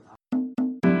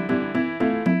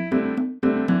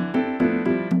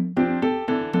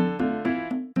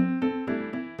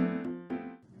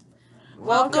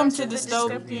Welcome to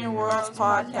Dystopian Worlds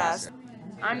Podcast.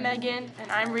 I'm Megan,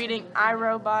 and I'm reading I,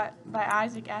 Robot by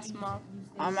Isaac Asimov.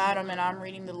 I'm Adam, and I'm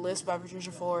reading The List by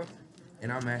Patricia Ford.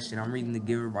 And I'm Ashton. I'm reading The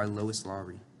Giver by Lois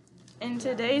Lowry. In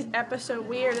today's episode,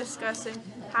 we are discussing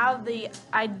how the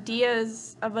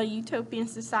ideas of a utopian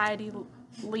society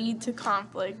lead to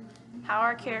conflict, how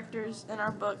our characters in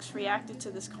our books reacted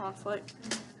to this conflict,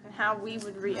 and how we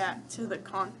would react to the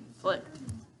conflict.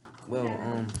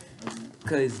 Well,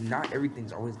 because not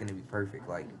everything's always going to be perfect.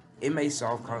 Like, it may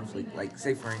solve conflict. Like,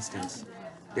 say, for instance,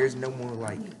 there's no more,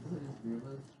 like,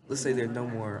 let's say there's no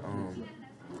more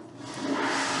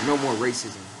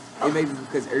racism. It may be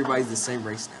because everybody's the same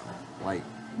race now. Like,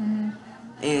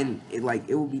 and it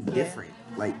will be different.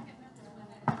 Like,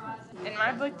 in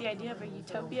my book, the idea of a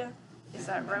utopia is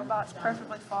that robots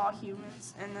perfectly follow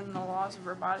humans, and then the laws of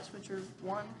robotics, which are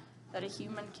one, that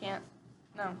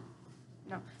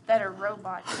that a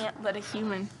robot can't let a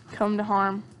human come to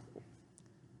harm,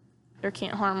 or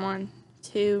can't harm one.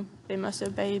 2, they must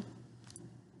obey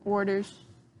orders.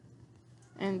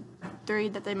 And 3,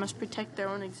 that they must protect their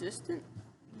own existence.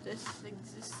 This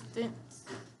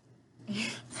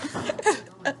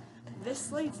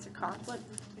leads to conflict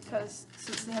because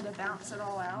since they had to balance it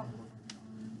all out,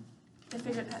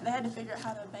 they had to figure out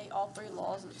how to obey all 3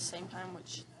 laws at the same time,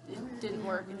 which it didn't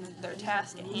work, and their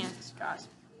task at hand got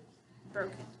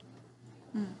broken.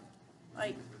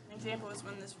 Like, an example is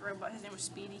when this robot, his name was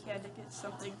Speedy, he had to get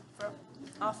something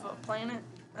off a planet,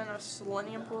 and a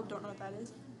selenium pool, don't know what that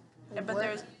is. Yeah, but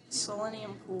there's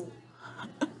selenium pool. I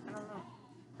don't know.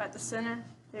 At the center,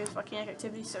 there's volcanic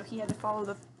activity, so he had to follow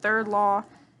the 3rd law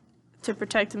to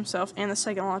protect himself, and the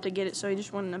 2nd law to get it, so he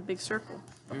just went in a big circle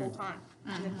the whole time.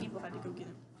 And then people had to go get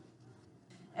him.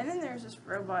 And then there's this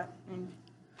robot named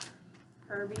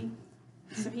Kirby.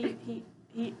 So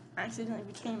he accidentally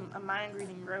became a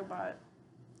mind-reading robot.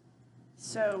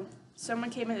 So someone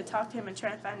came in to talk to him and try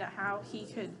and find out how he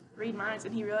could read minds,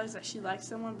 and he realized that she liked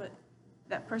someone, but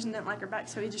that person didn't like her back,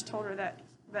 so he just told her that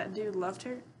that dude loved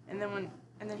her, and then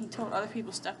he told other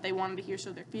people stuff they wanted to hear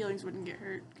so their feelings wouldn't get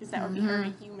hurt, because that would be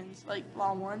hurting humans, like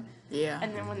Law 1. Yeah.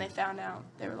 And then when they found out,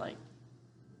 they were like...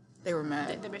 They were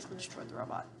mad. They basically destroyed the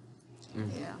robot. Yeah.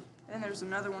 And then there was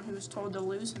another one who was told to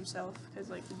lose himself, because,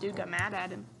 like, the dude got mad at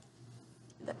him.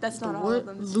 That's not all of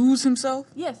them. Lose himself?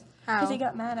 Yes. How? Because he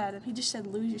got mad at him. He just said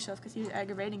lose yourself because he was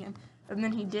aggravating him. And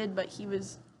then he did, but he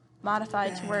was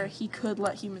modified to where he could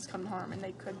let humans come to harm, and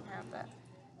they couldn't have that.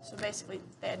 So basically,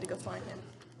 they had to go find him.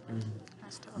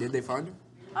 That's tough. did they find him?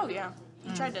 Oh, yeah.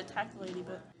 He tried to attack the lady,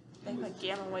 but they had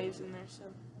gamma waves in there,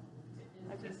 so...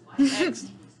 Okay, next.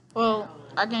 Well,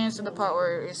 I can answer the part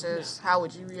where it says, how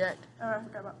would you react? Oh, I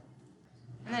forgot about...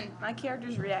 And then my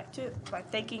characters react to it by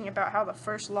thinking about how the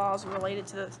first laws related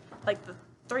to the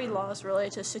 3 laws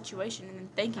related to a situation, and then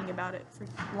thinking about it for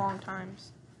long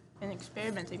times and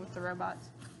experimenting with the robots.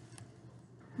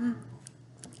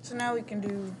 So now we can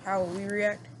do how we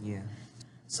react. Yeah.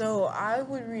 So I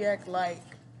would react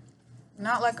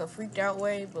not like a freaked out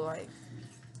way, but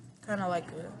kind of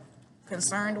like a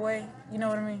concerned way. You know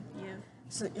what I mean? Yeah.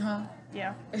 So,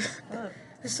 Yeah.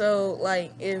 So,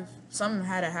 if something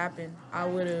had to happen, I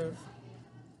would have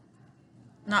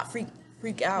not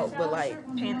freak out, but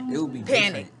Panic. It would be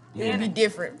panic. different. It would be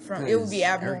different from. It would be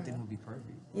abnormal. Everything would be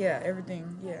perfect. Yeah,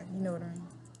 everything. Yeah, you know what I mean.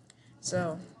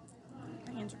 So,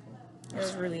 My hands are cool. that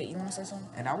was really it. You want to say something?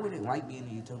 And I wouldn't like being in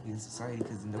a utopian society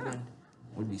because no one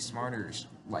would be smarter or,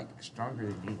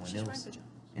 stronger than anyone else.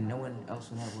 And no one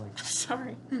else would have,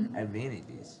 Sorry.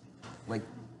 advantages. Like,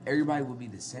 everybody would be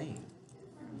the same.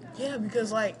 Yeah,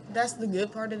 because that's the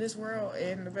good part of this world,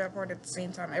 and the bad part at the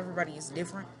same time. Everybody is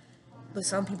different, but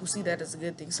some people see that as a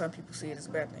good thing. Some people see it as a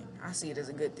bad thing. I see it as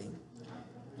a good thing.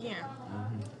 Yeah.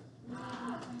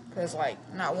 Because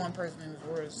not one person in this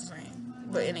world is the same.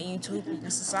 But in a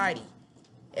utopian society,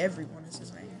 everyone is the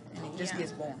same, and it just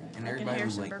gets boring. And Like in everybody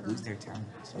Harrison would, Burger. lose their talent.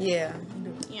 So. Yeah,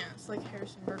 you do. Yeah, it's like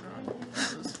Harrison Burger.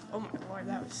 Oh my lord,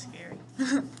 that was scary.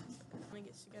 When it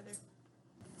gets together.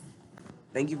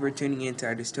 Thank you for tuning in to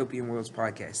our Dystopian Worlds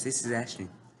podcast. This is Ashton.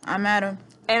 I'm Adam.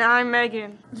 And I'm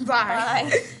Megan.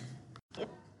 Bye.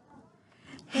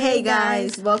 Hey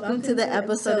guys, welcome to the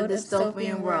episode of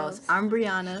Dystopian Worlds. I'm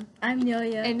Brianna. I'm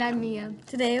Yoya. And I'm Mia.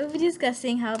 Today we'll be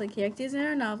discussing how the characters in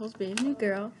our novels Brave New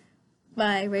Girl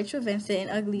by Rachel Vincent and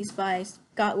Uglies by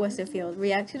Scott Westerfield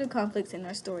react to the conflicts in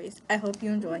our stories. I hope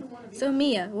you enjoy. So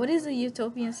Mia, what is a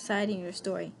utopian society in your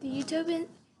story? The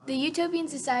utopian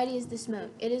society is the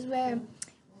smoke. It is where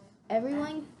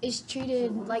everyone is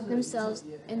treated like themselves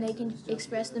and they can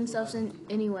express themselves in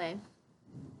any way.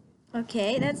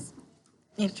 Okay, that's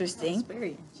interesting.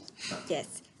 Very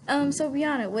Yes. So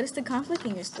Brianna, what is the conflict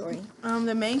in your story?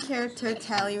 The main character,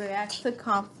 Tally, reacts to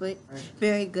conflict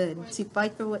very good. She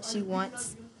fights for what she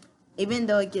wants, even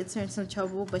though it gets her in some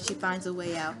trouble, but she finds a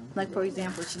way out. Like, for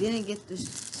example, she didn't get the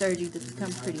surgery to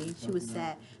become pretty. She was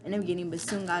sad in the beginning, but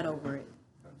soon got over it.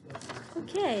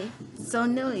 Okay. So,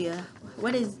 Nelia,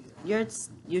 what is your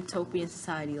utopian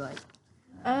society like?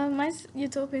 My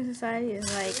utopian society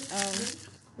is like,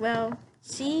 well,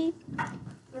 she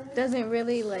doesn't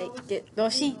really like get. Well,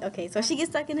 she so she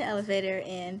gets stuck in the elevator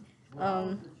and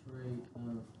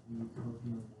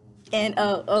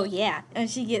and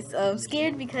she gets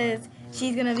scared because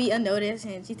she's gonna be unnoticed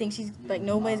and she thinks she's like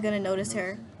nobody's gonna notice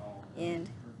her, and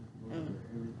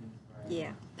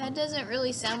yeah. That doesn't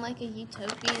really sound like a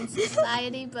utopian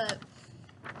society, but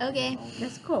okay.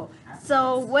 That's cool.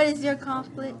 So, what is your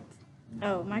conflict?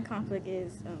 Oh, my conflict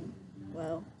is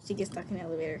well, she gets stuck in the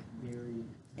elevator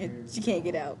and she can't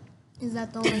get out. Is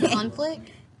that the only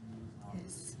conflict?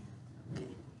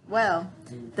 Well,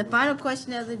 the final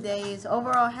question of the day is,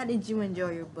 overall, how did you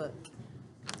enjoy your book?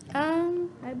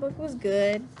 My book was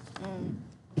good.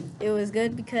 It was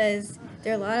good because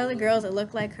there are a lot of other girls that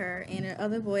look like her and there are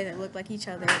other boys that look like each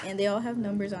other and they all have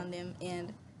numbers on them,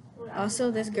 and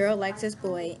also this girl likes this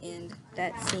boy and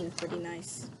that seems pretty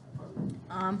nice.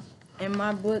 In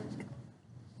my book,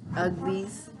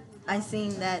 Uglies, I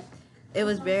seen that it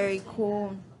was very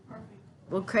cool,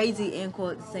 well, crazy and cool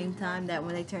at the same time, that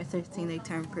when they turn 16, they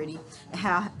turn pretty. And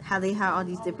how they had all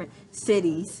these different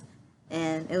cities,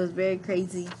 and it was very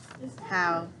crazy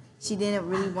how she didn't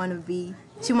really want to be,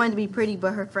 she wanted to be pretty,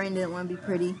 but her friend didn't want to be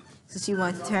pretty, so she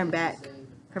wanted to turn back.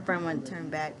 Her friend wanted to turn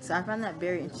back. So I found that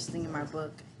very interesting in my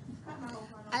book.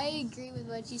 I agree with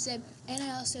what you said, and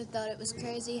I also thought it was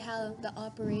crazy how the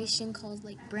operation caused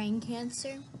like brain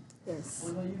cancer.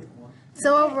 Yes.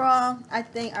 So overall, I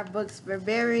think our books were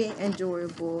very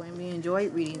enjoyable, and we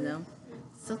enjoyed reading them.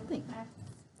 So thanks.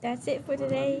 That's it for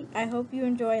today. I hope you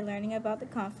enjoy learning about the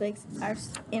conflicts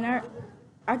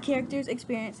our characters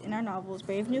experience in our novels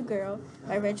Brave New Girl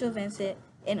by Rachel Vincent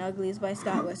and Uglies by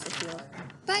Scott Westerfield.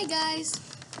 Bye, guys.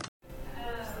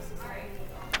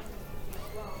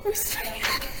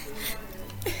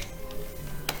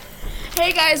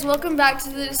 Hey guys, welcome back to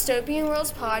the Dystopian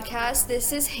Worlds podcast.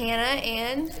 This is Hannah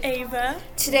and Ava.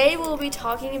 today we'll be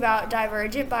talking about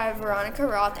Divergent by Veronica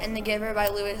Roth and The Giver by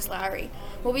Lewis Lowry.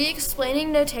 We'll be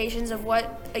explaining notations of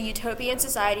what a utopian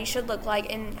society should look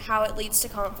like and how it leads to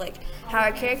conflict, how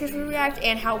our characters would react,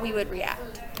 and how we would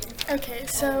react. Okay,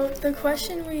 so the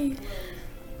question we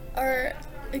are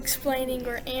explaining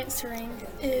or answering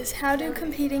is, how do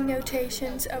competing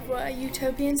notations of what a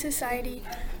utopian society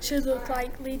should look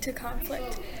like lead to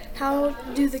conflict? How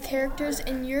do the characters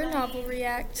in your novel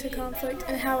react to conflict,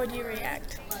 and how would you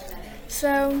react?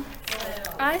 So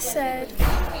I said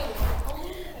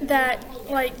that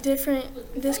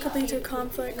this could lead to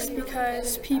conflicts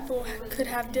because people could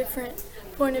have different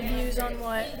point of views on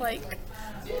what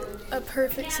a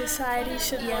perfect society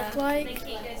should look like,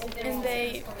 and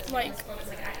they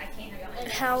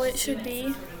how it should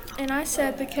be. And I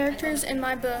said the characters in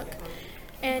my book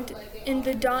and in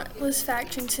the Dauntless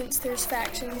faction, since there's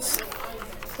factions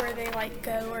where they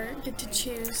go or get to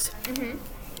choose.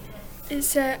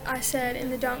 I said in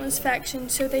the Dauntless faction,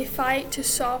 so they fight to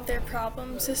solve their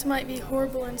problems. This might be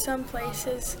horrible in some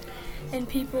places, and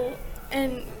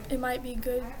it might be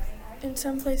good in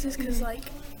some places because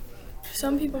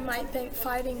some people might think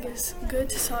fighting is good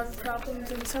to solve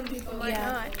problems, and some people might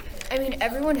not. I mean,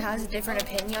 everyone has a different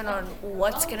opinion on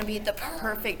what's going to be the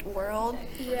perfect world.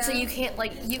 Yeah. So you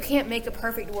can't make a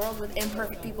perfect world with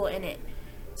imperfect people in it.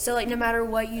 So no matter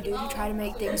what you do to try to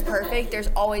make things perfect, there's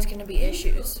always going to be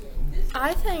issues.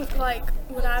 I think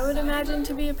what I would imagine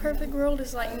to be a perfect world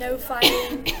is no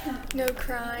fighting, no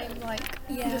crime,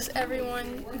 just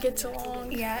everyone gets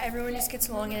along. Yeah, everyone just gets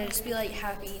along and just be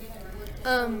happy.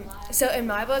 So in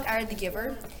my book, I read The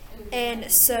Giver, and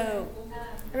so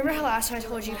remember how last time I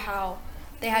told you how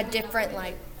they had different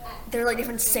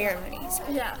different ceremonies.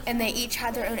 Yeah. And they each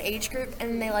had their own age group,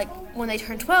 and they when they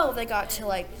turned 12, they got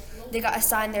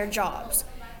assigned their jobs.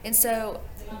 And so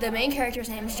the main character's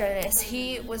name is Jonas.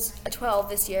 He was 12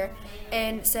 this year,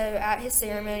 and so at his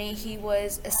ceremony he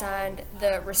was assigned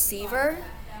the receiver,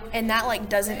 and that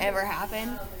doesn't ever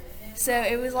happen. So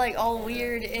it was all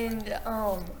weird, and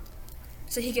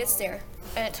so he gets there,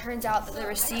 and it turns out that the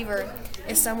receiver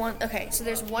is someone. Okay, so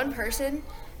there's one person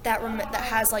that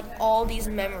has all these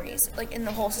memories in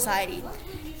the whole society,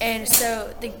 and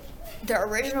so the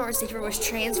original receiver was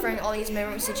transferring all these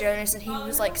memories to Jonas, and he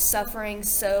was suffering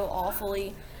so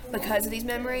awfully because of these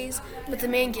memories. But the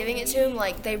man giving it to him,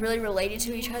 like, they really related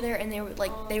to each other, and they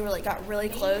got really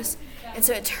close. And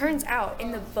so it turns out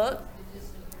in the book,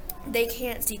 they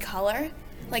can't see color.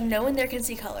 Like, no one there can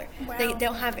see color. Wow. They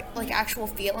don't have, like, actual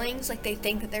feelings. Like, they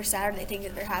think that they're sad or they think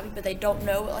that they're happy, but they don't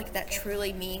know what, like, that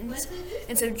truly means.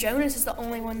 And so Jonas is the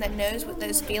only one that knows what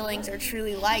those feelings are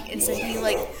truly like. And so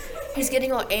he's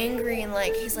getting all angry and,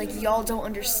 like, he's like, y'all don't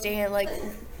understand. Like,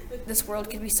 this world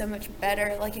could be so much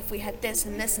better, like, if we had this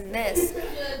and this and this.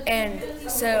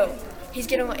 And so he's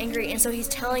getting all angry. And so he's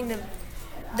telling them,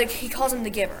 he calls him the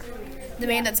giver. The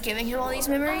man that's giving him all these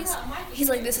memories, he's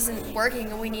like, this isn't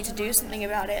working and we need to do something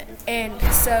about it. And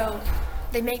so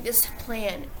they make this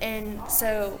plan, and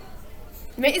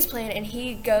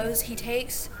he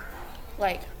takes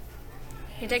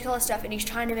all this stuff and he's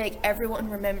trying to make everyone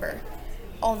remember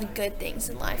all the good things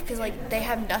in life, because like they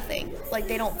have nothing, like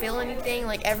they don't feel anything,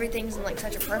 like everything's in like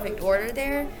such a perfect order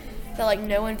there that like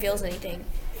no one feels anything.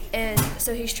 And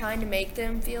so he's trying to make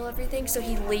them feel everything, so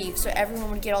he leaves, so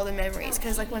everyone would get all the memories.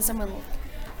 Because, like, when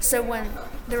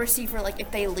the receiver, like,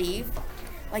 if they leave,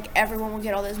 like, everyone will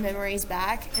get all those memories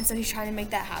back. And so he's trying to make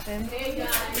that happen.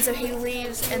 And so he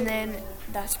leaves, and then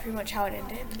that's pretty much how it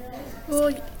ended.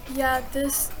 Well, yeah,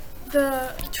 Triss,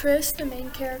 the main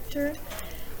character,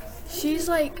 she's,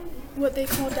 like, what they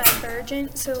call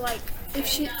divergent. So, like,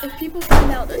 if people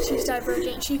find out that she's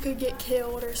divergent, she could get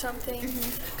killed or something.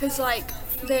 Because, like,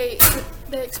 they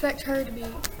expect her to be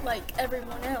like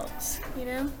everyone else, you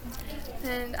know?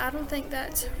 And I don't think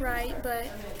that's right, but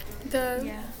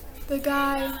the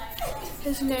guy,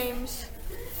 his name's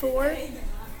Four.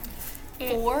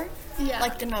 4? Yeah.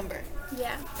 Like the number?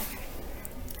 Yeah.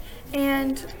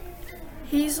 And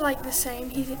he's like the same.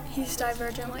 He's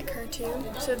divergent like her too.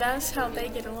 So that's how they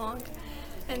get along.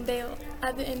 And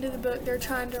at the end of the book, they're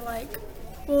trying to like,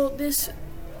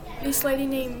 this lady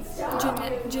named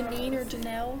Janine or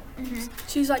Janelle,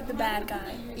 she's like the bad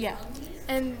guy. Yeah.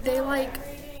 And they like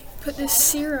put this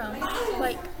serum,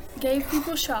 like gave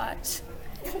people shots,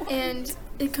 and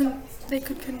they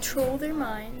could control their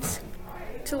minds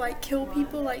to like kill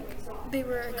people, like they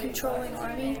were a controlling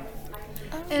army.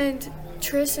 And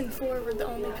Triss and Four were the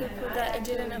only people that it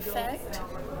didn't affect.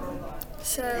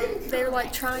 So they were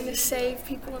like trying to save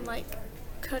people and like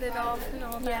cut it off and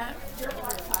all that.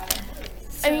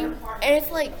 I mean, and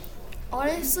if like,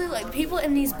 honestly, like people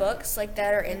in these books, like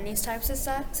that are in these types of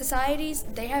societies,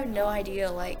 they have no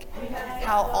idea like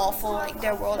how awful like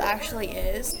their world actually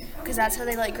is, because that's how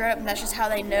they like grow up and that's just how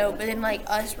they know. But then like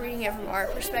us reading it from our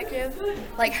perspective,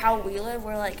 like how we live,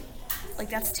 we're like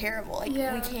that's terrible. Like we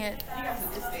can't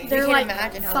like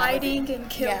imagine how fighting and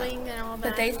killing and all that.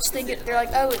 But they just think they're like,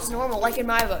 oh, it's normal. Like in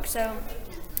my book, so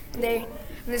there's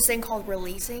this thing called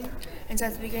releasing, and so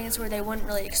at the beginning it's where they wouldn't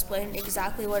really explain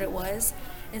exactly what it was,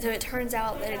 and so it turns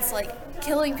out that it's like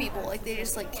killing people, like they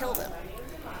just like kill them,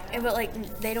 but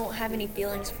like they don't have any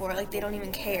feelings for it, like they don't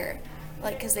even care,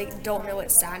 like because they don't know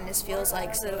what sadness feels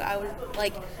like. So I would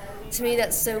like, to me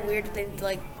that's so weird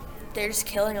that they're just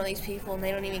killing all these people and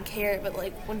they don't even care. But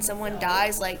like when someone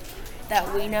dies like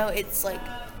that, we know it's like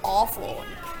awful,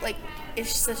 like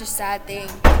it's such a sad thing,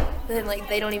 but then like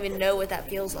they don't even know what that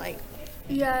feels like.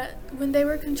 Yeah, when they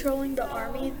were controlling the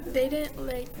army, they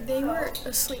were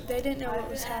asleep. They didn't know what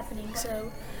was happening.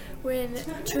 So when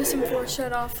Triss and Four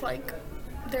shut off like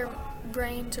their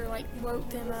brains or like woke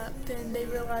them up, then they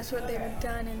realized what they had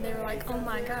done, and they were like, oh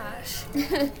my gosh,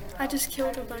 I just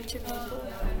killed a bunch of people.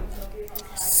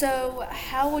 So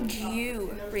how would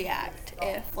you react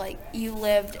if like you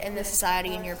lived in the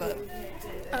society in your book?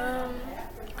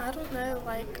 I don't know,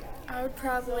 like I would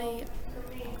probably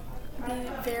be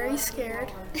very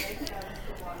scared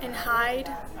and hide.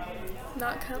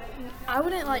 I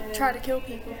wouldn't like try to kill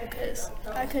people because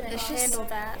I couldn't handle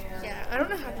that. Yeah, I don't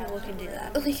know how people can do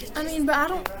that. I mean, but I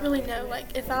don't really know.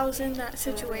 Like, if I was in that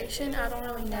situation, I don't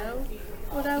really know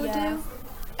what I would do.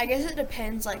 I guess it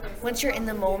depends. Like, once you're in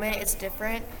the moment, it's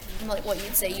different from like what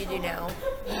you'd say you do now.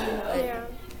 But Yeah.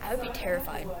 I would be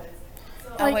terrified.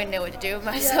 I Like, wouldn't know what to do with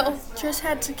myself. Yeah, Triss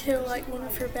had to kill like one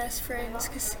of her best friends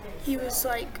because he was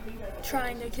like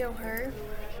trying to kill her.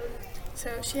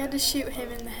 So she had to shoot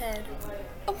him in the head.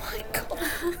 Oh my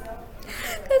god.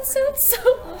 That sounds so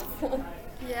awful.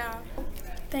 Yeah.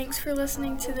 Thanks for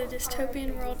listening to the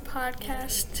Dystopian World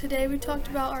podcast. Today we talked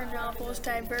about our novels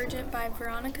Divergent by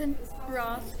Veronica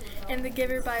Roth and The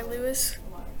Giver by Louis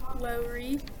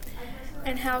Lowry,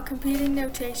 and how competing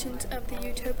notations of the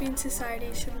utopian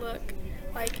society should look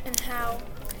like and how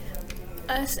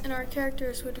us and our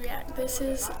characters would react. This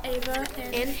is Ava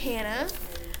and Hannah.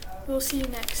 We'll see you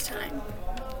next time.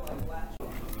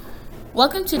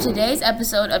 Welcome to today's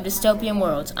episode of Dystopian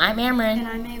Worlds. I'm Amron, And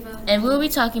I'm Ava. and we'll be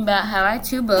talking about how our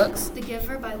two books, The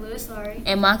Giver by Lewis Laurie.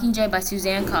 and Mockingjay by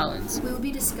Suzanne Collins, We will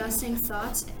be discussing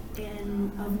thoughts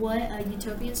of what a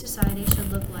utopian society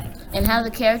should look like. and how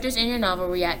the characters in your novel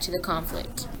react to the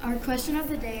conflict. Our question of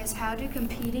the day is, how do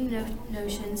competing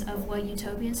notions of what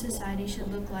utopian society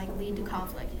should look like lead to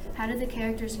conflict? How do the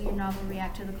characters in your novel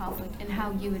react to the conflict, and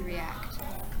how you would react?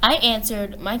 I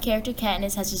answered, my character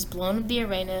Katniss has just blown up the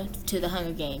arena to the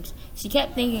Hunger Games. She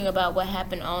kept thinking about what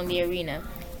happened on the arena.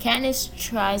 Katniss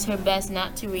tries her best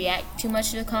not to react too much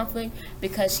to the conflict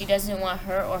because she doesn't want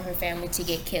her or her family to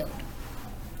get killed.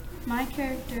 My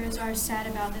characters are sad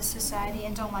about this society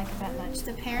and don't like it that much.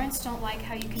 The parents don't like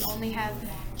how you can only have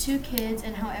 2 kids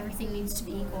and how everything needs to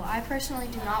be equal. I personally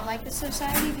do not like this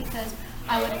society because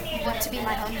I would want to be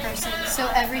my own person,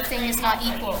 so everything is not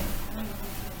equal.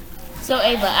 So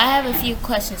Ava, I have a few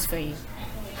questions for you.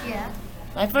 Yeah.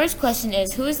 My first question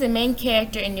is, who is the main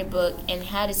character in your book, and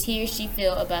how does he or she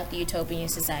feel about the utopian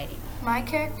society? My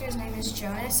character's name is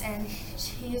Jonas, and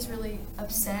he is really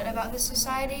upset about this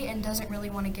society and doesn't really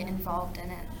want to get involved in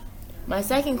it. My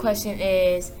second question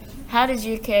is, how does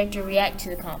your character react to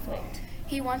the conflict?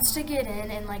 He wants to get in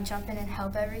and jump in and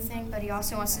help everything, but he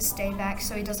also wants to stay back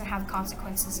so he doesn't have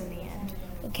consequences in the end.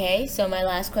 Okay, so my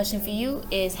last question for you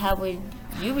is, how would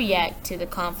you react to the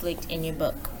conflict in your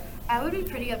book? I would be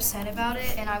pretty upset about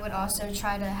it, and I would also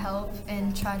try to help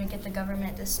and try to get the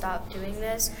government to stop doing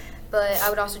this, but I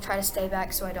would also try to stay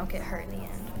back so I don't get hurt in the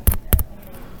end.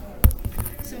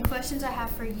 Some questions I have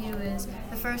for you is,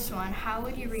 the first one, how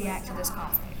would you react to this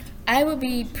conflict? I would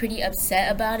be pretty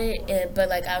upset about it,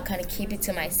 but I'll kind of keep it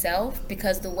to myself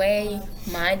because the way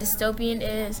my dystopian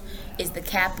is the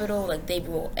capital, they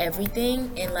rule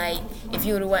everything, and if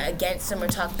you would have went against them or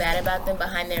talked bad about them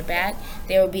behind their back,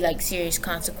 there would be serious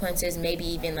consequences, maybe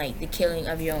even the killing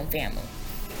of your own family.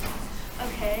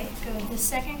 Okay, good. The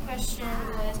second question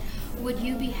was, would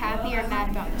you be happy or mad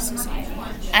about this society?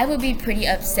 I would be pretty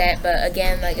upset, but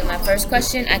again, in my first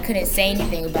question, I couldn't say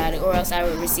anything about it or else I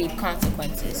would receive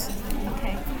consequences.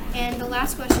 Okay. And the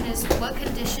last question is, what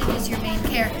condition is your main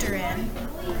character in?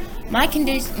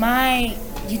 My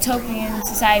utopian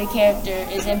society character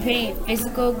is in pretty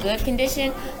physical good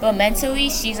condition, but mentally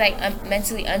she's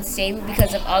mentally unstable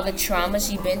because of all the trauma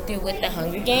she's been through with the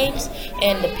Hunger Games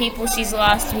and the people she's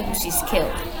lost, the people she's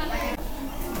killed.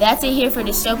 That's it here for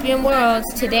Dystopian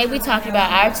Worlds. Today we talked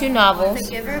about our two novels, The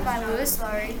Giver by Lewis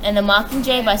Laurie and The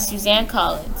Mockingjay by Suzanne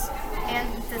Collins,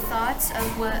 and the thoughts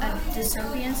of what a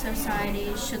dystopian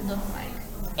society should look like,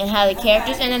 and how the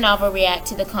characters in the novel react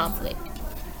to the conflict.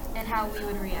 and how we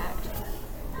would react.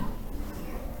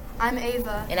 I'm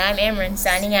Ava. And I'm Amron,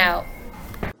 signing out.